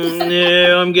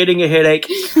 Yeah, I'm getting a headache.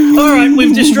 All right,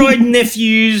 we've destroyed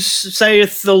nephews,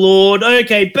 saith the Lord.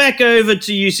 Okay, back over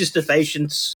to you, Sister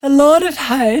Patience. The Lord of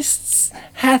Hosts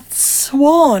hath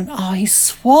sworn. Oh, he's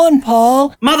sworn,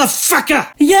 Paul. Motherfucker!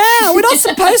 Yeah, we're not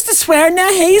supposed to swear, and now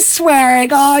he's swearing.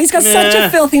 Oh, he's got such Yeah. a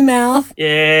filthy mouth.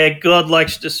 Yeah, God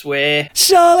likes to swear.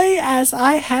 Surely as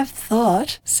I have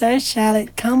thought, so shall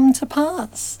it come to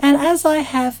pass. And as I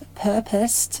have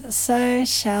purposed, so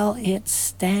shall it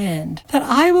stand. That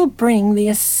I will bring the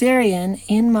Assyrian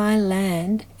in my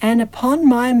land, and upon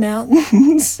my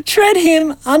mountains tread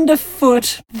him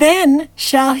underfoot. Then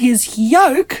shall his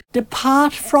yoke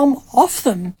depart from off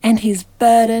them, and his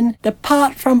burden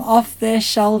depart from off their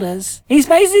shoulders. He's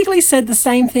basically said the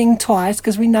same thing twice,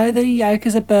 because we know that a yoke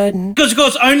is a burden. Because, of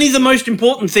course, only the most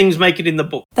important things make it in the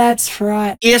book. That's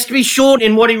right. He has to be short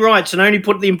in what he writes and only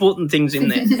put the important things in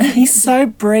there. He's so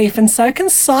brief and so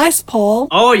concise, Paul.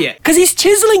 Oh, yeah. Because he's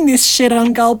chiseling this shit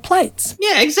on gold plates.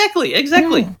 Yeah, exactly.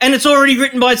 And it's already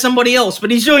written by somebody else,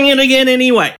 but he's doing it again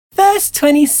anyway. Verse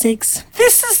 26.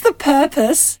 This is the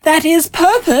purpose that is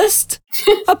purposed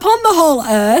upon the whole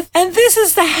earth, and this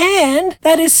is the hand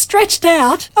that is stretched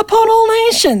out upon all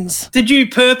nations. Did you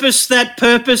purpose that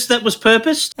was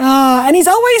purposed? And he's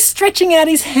always stretching out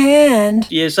his hand.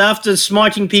 Yes, after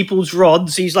smiting people's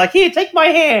rods, he's like, here, take my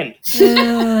hand.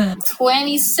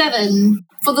 27.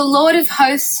 For the Lord of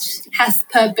hosts hath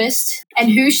purposed,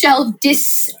 and who shall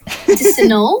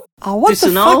disannul? Oh, what the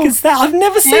Disannul? fuck is that? I've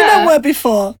never seen Yeah. that word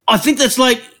before. I think that's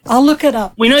like, I'll look it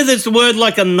up. we know there's the word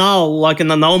like annul, like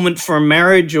an annulment for a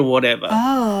marriage or whatever.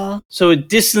 Oh. So a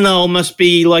disannul must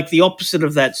be like the opposite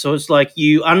of that. So it's like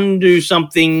you undo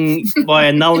something by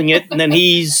annulling it, and then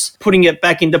he's putting it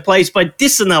back into place by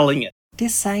disannulling it.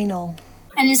 Disanal.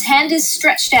 And his hand is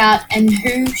stretched out, and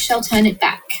who shall turn it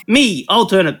back? Me, I'll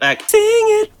turn it back. Sing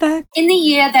it back. In the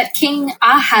year that King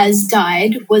Ahaz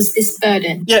died was this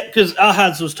burden. Yeah, because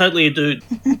Ahaz was totally a dude.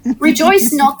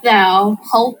 Rejoice not thou,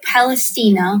 whole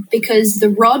Palestina, because the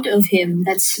rod of him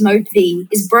that smote thee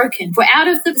is broken. For out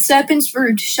of the serpent's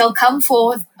root shall come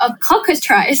forth a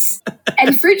cockatrice,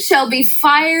 and fruit shall be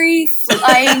fiery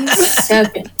flying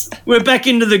serpent. We're back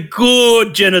into the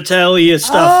good genitalia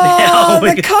stuff now.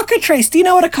 The cockatrice. Do you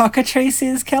know what a cockatrice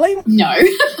is, Kelly? No.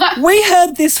 We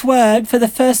heard this word for the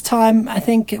first time, I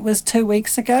think it was 2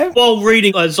 weeks ago. While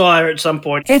reading Isaiah at some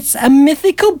point. It's a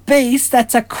mythical beast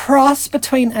that's a cross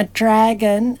between a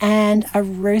dragon and a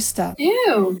rooster.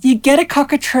 Ew. You get a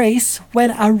cockatrice when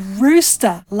a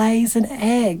rooster lays an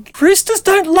egg. Roosters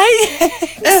don't lay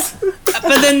eggs.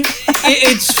 But then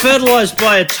it's fertilized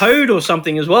by a toad or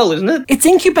something as well, isn't it? It's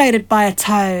incubated by a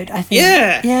toad, I think.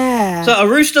 Yeah. Yeah. So a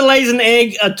rooster lays an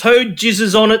egg, a toad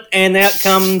jizzes on it, and out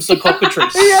comes a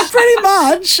cockatrice. yeah, pretty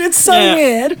much. It's so Yeah.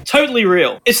 weird. Totally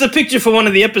real. It's the picture for one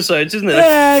of the episodes, isn't it?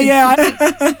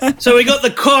 Yeah. So we got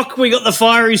the cock, we got the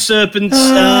fiery serpents, we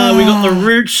got the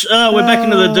roots. We're back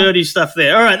into the dirty stuff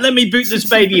there. All right, let me boot this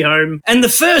baby home. And the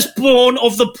firstborn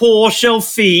of the poor shall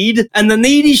feed, and the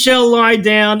needy shall lie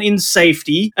down town in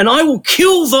safety, and I will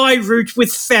kill thy root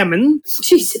with famine,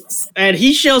 Jesus. and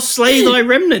he shall slay thy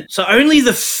remnant. So only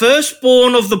the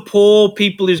firstborn of the poor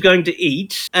people is going to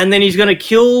eat, and then he's going to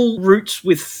kill roots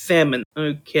with famine.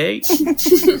 Okay. What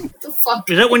the fuck?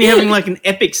 Is that when you're having like an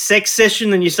epic sex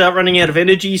session and you start running out of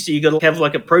energy, so you got to have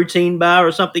like a protein bar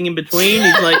or something in between?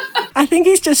 He's like, I think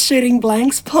he's just shooting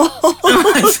blanks, Paul.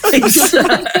 I think so.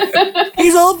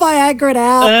 He's all Viagra'd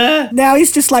out. Now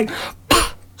he's just like,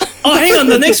 Oh, hang on.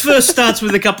 The next verse starts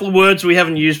with a couple of words we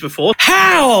haven't used before.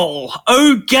 Howl,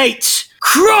 O gate!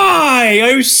 Cry,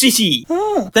 O city!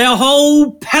 Thou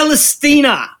whole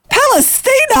Palestina!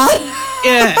 Palestina?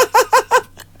 Yeah.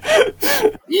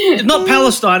 It's not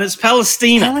Palestine, it's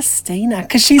Palestina. Palestina,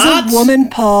 because she's Arts. a woman,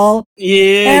 Paul.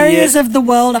 Yeah, Areas of the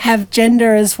world have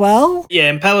gender as well. Yeah,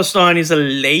 and Palestine is a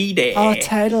lady. Oh,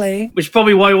 totally. Which is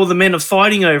probably why all the men are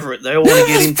fighting over it. They all want to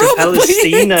get into Probably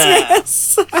Palestina.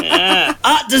 yes. Yeah.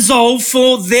 Art dissolve,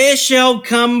 for there shall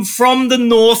come from the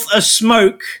north a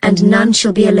smoke. And none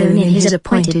shall be alone in his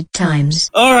appointed times.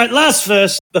 All right, last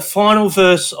verse. The final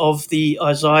verse of the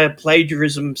Isaiah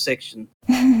plagiarism section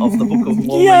of the Book of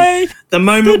Mormon. Yay. The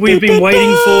moment we've been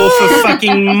waiting for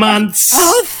fucking months.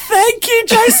 Oh, thank you,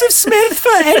 Joseph Smith,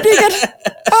 for ending it.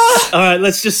 Oh, All right,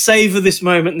 let's just savor this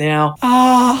moment now.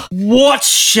 oh. What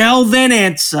shall then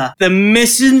answer the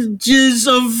messengers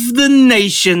of the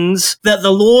nations that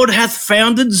the Lord hath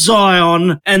founded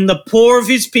Zion, and the poor of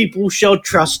his people shall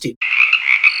trust him?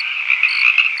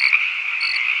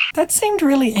 That seemed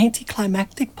really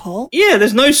anticlimactic, Paul. Yeah,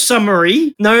 there's no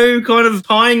summary, no kind of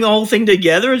tying the whole thing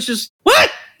together. It's just, what?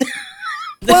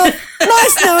 Well,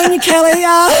 nice knowing you, Kelly.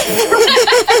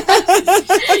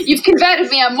 You've converted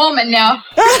me. I'm Mormon now.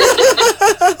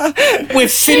 We're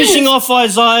finishing off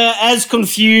Isaiah as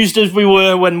confused as we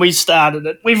were when we started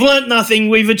it. We've learnt nothing.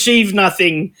 We've achieved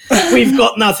nothing. We've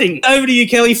got nothing. Over to you,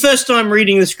 Kelly. First time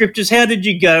reading the scriptures. How did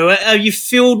you go? Are you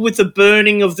filled with the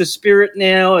burning of the Spirit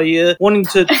now? Are you wanting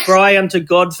to cry unto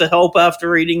God for help after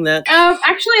reading that?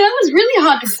 Actually, that was really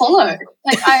hard to follow.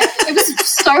 It was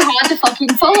so hard to fucking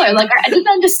follow. I didn't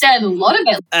understand a lot of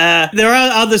it. There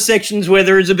are other sections where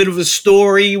there is a bit of a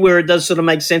story where it does sort of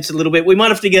make sense a little bit. We might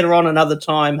have to get her on another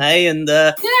time, hey? And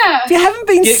Yeah. If you haven't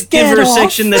been give scared her a off,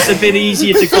 section that's a bit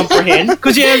easier to comprehend.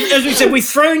 Because, yeah, as we said, we've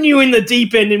thrown you in the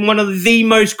deep end in one of the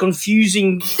most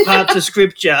confusing parts of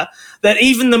Scripture that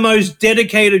even the most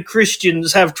dedicated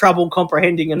Christians have trouble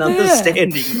comprehending and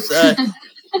understanding.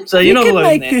 So you're you not can alone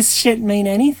make there. this shit mean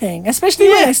anything, especially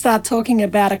when Yeah. they start talking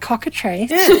about a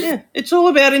cockatrice. Yeah. It's all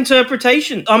about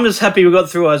interpretation. I'm just happy we got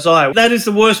through Isaiah. That is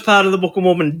the worst part of the Book of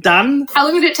Mormon done. How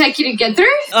long did it take you to get through?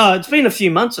 Oh, it's been a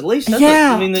few months at least, hasn't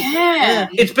Yeah. it? I mean, Yeah.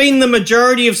 It's been the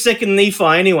majority of Second Nephi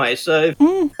anyway, so...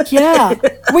 Yeah.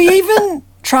 We even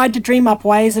tried to dream up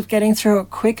ways of getting through it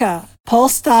quicker. Paul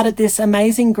started this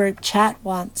amazing group chat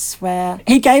once where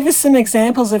he gave us some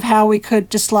examples of how we could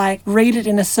just read it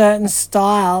in a certain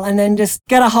style and then just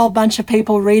get a whole bunch of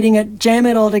people reading it, jam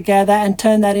it all together and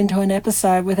turn that into an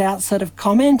episode without sort of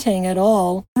commenting at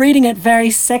all. Reading it very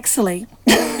sexily.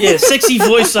 Yeah, sexy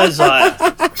voice Isaiah.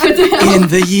 In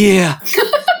the year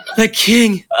the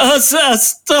king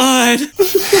Ahaz died,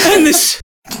 and this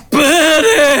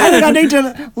I think I need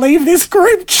to leave this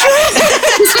group chat.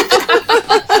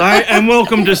 Sorry, and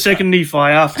welcome to Second Nephi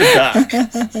After Dark.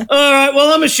 All right,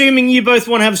 well, I'm assuming you both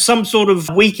want to have some sort of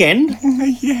weekend.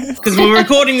 Yes. Because we're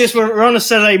recording this, we're on a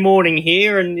Saturday morning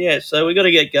here, and so we got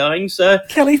to get going. So,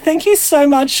 Kelly, thank you so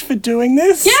much for doing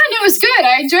this. Yeah, no, it was good.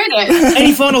 I enjoyed it.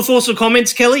 any final thoughts or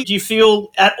comments, Kelly? Do you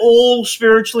feel at all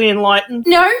spiritually enlightened?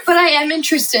 No, but I am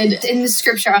interested in the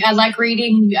scripture. I like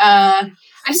reading.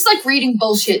 I just like reading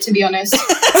bullshit, to be honest.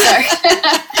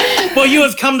 Well, you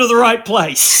have come to the right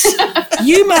place.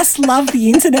 You must love the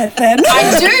internet then.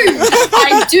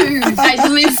 I do. I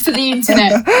live for the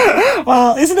internet.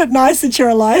 Well, isn't it nice that you're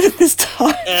alive at this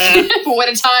time? What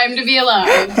a time to be alive.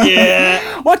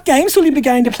 Yeah. What games will you be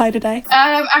going to play today?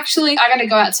 Actually, I got to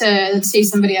go out to see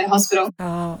somebody at a hospital.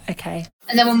 Oh, okay.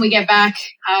 And then when we get back,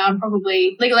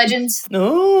 probably League of Legends.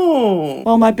 Oh.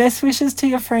 Well, my best wishes to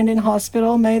your friend in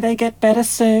hospital. May they get better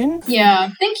soon. Yeah,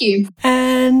 thank you.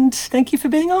 And thank you for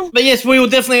being on. But yes, we will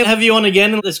definitely have you on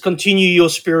again. Let's continue your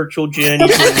spiritual journey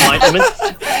to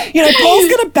enlightenment. You know, Paul's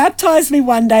going to baptise me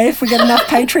one day if we get enough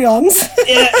Patreons.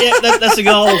 That's a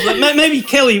goal. Maybe,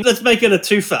 Kelly, let's make it a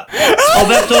twofer. I'll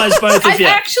baptise both of I've you.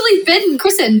 actually been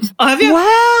christened. Oh, have you?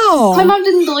 Wow. My mum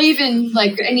didn't believe in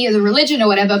like any of the religion or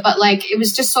whatever, but like it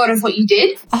was just sort of what you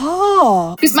did.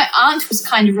 Oh. Because my aunt was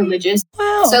kind of religious.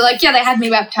 Wow. So like, yeah, they had me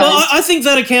baptized. Well, I think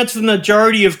that accounts for the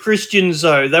majority of Christians,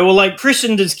 though. They were like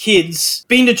christened as kids,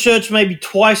 been to church maybe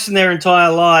twice in their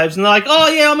entire lives, and they're like, oh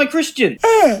yeah, I'm a Christian.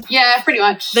 Yeah, pretty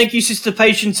much. Thank you, Sister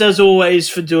Patience, as always,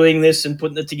 for doing this and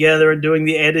putting it together and doing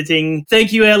the editing.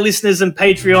 Thank you, our listeners and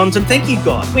Patreons, and thank you,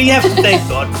 God. We have to thank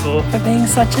God for being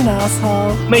such an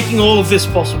asshole. making all of this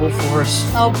possible for us.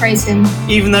 Oh, praise him.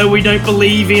 Even though we don't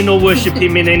believe in or worship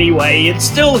him in any way, it's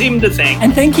still him to thank.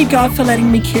 And thank you, God, for letting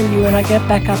me kill you when I get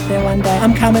back up there one day.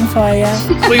 I'm coming for you.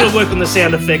 We got to work on the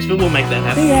sound effects, but we'll make that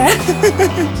happen.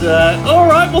 Yeah. All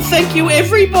right, well, thank you,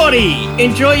 everybody.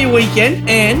 Enjoy your weekend,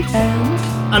 and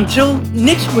until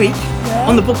next week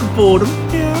on the Book of Boredom,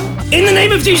 in the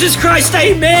name of Jesus Christ,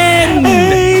 amen.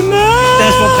 Amen.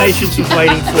 That's what Patience was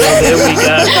waiting for. There we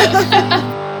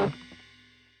go.